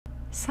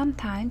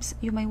Sometimes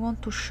you may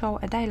want to show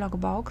a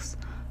dialog box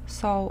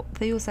so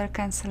the user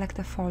can select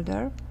a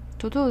folder.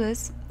 To do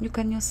this, you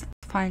can use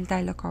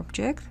FileDialog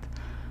object.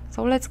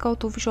 So let's go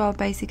to Visual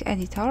Basic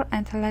Editor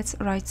and let's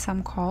write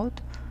some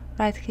code.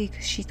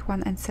 Right-click Sheet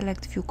 1 and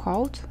select View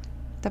Code.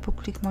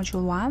 Double-click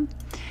Module 1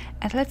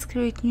 and let's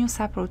create new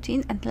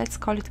subroutine and let's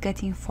call it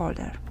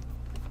GettingFolder.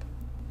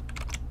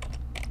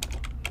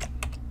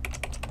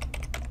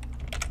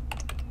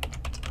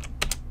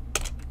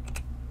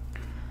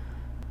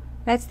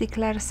 Let's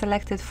declare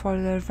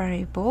SelectedFolder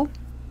variable.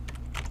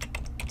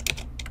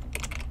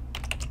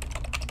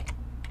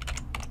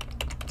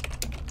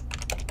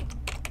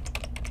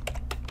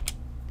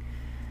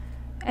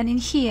 And in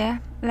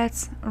here,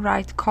 let's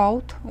write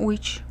code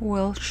which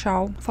will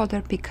show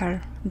folder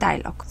picker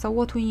dialog. So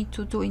what we need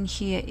to do in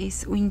here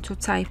is we need to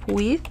type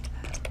with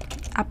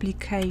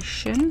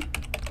application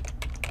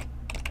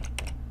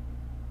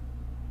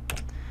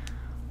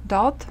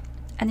dot,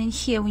 and in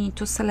here we need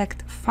to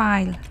select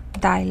file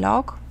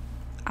dialog,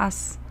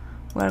 as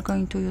we're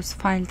going to use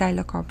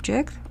FileDialog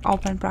object,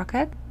 open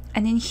bracket,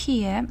 and in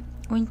here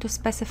we need to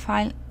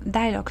specify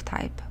dialog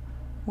type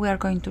we are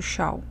going to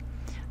show.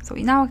 So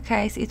in our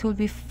case it will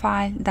be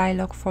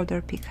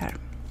FileDialogFolderPicker.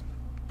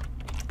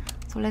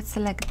 So let's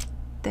select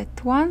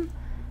that one,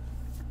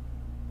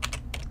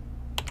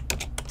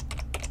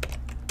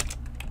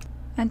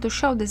 and to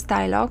show this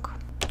dialog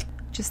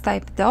just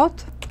type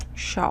dot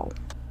show.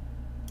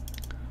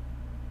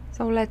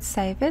 So let's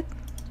save it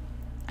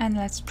and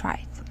let's try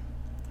it.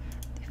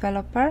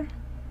 Developer,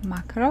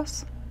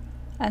 macros,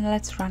 and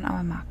let's run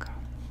our macro.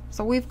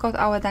 So we've got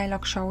our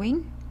dialog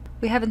showing.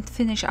 We haven't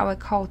finished our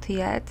code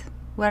yet.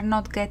 We're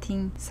not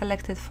getting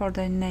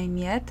SelectedFolder name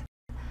yet.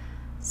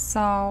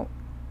 So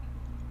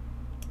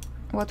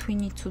what we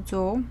need to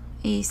do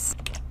is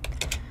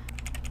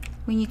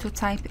we need to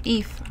type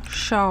if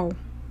show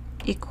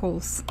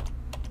equals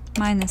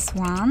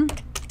 -1,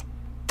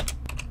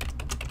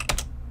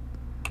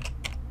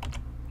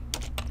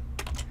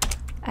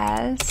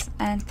 else,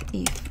 and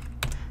if.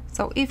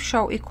 So if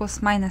show equals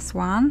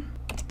 -1,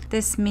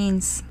 this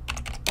means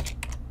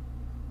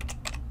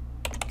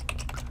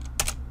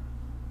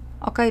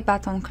OK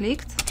button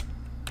clicked,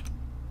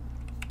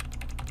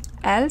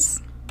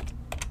 else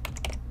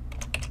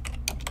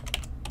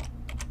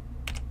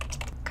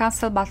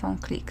cancel button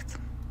clicked.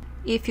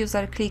 If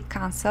user click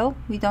cancel,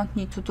 we don't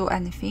need to do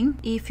anything.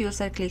 If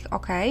user click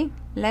OK,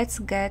 let's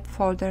get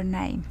folder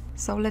name.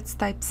 So let's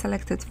type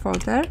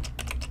SelectedFolder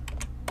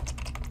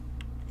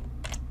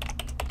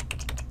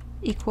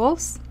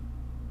equals,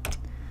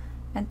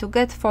 and to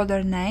get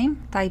folder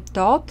name type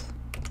dot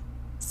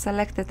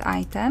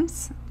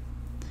SelectedItems,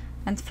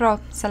 and from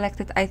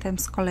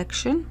SelectedItems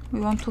collection we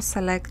want to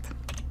select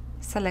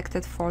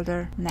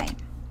SelectedFolder name.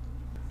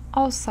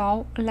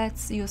 Also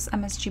let's use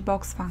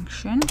MsgBox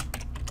function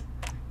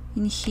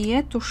in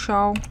here to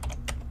show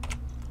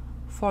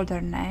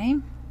folder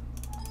name,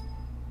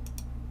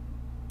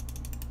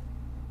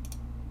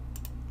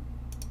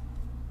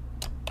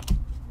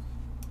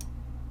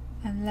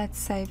 and let's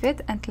save it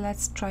and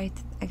let's try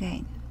it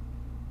again.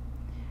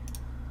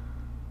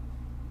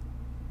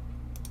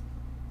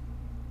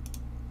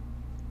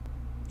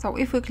 So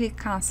if we click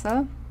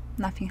cancel,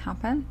 nothing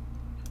happened.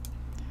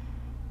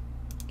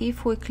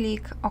 If we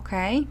click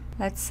OK,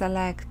 let's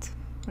select,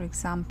 for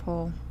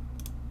example,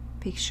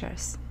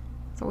 pictures.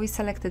 So we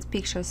selected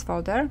pictures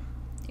folder.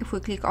 If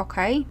we click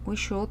OK, we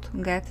should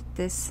get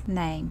this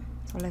name.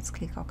 So let's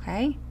click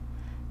OK.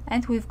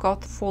 And we've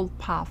got full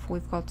path.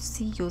 We've got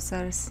C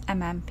users,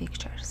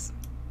 pictures.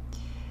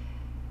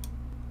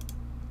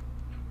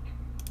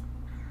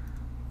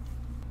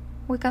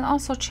 We can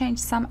also change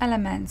some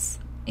elements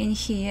in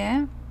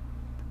here.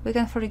 We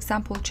can, for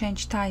example,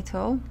 change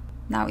title.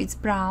 Now it's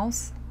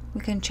browse. We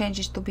can change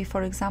it to be,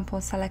 for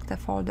example, select a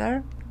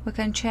folder. We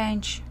can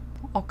change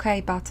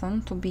OK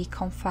button to be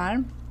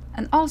confirm.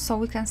 And also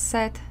we can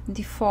set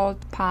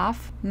default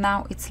path.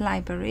 Now it's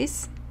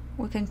libraries.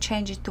 We can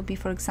change it to be,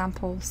 for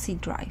example, C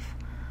drive.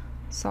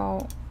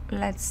 So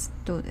let's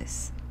do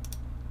this.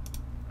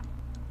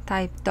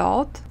 Type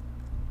dot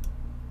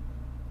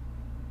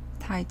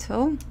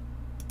title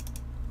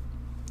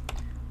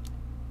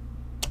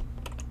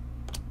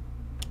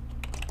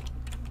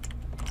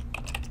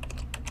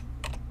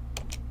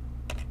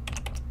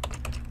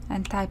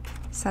and type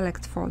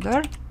select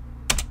folder.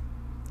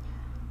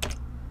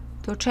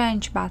 To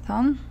change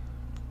button,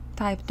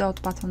 type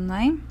dot button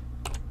name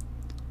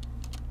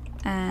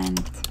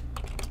and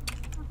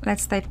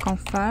let's type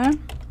confirm.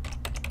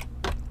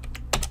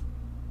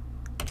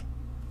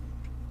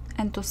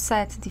 And to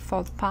set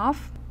default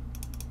path,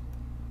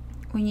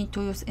 we need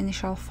to use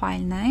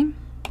InitialFileName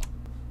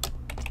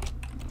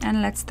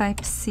and let's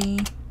type C.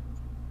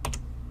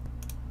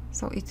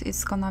 So it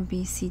is gonna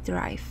be C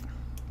drive.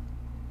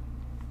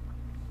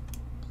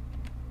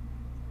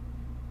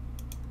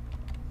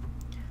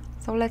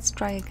 So let's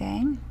try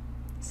again,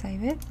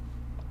 save it.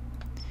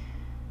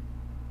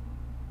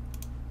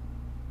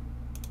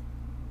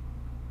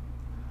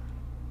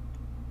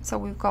 So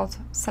we've got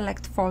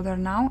select folder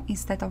now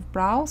instead of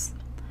browse.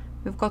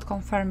 we've got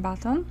confirm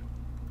button,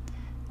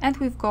 and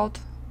we've got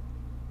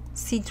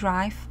C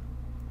drive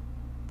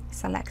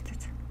selected.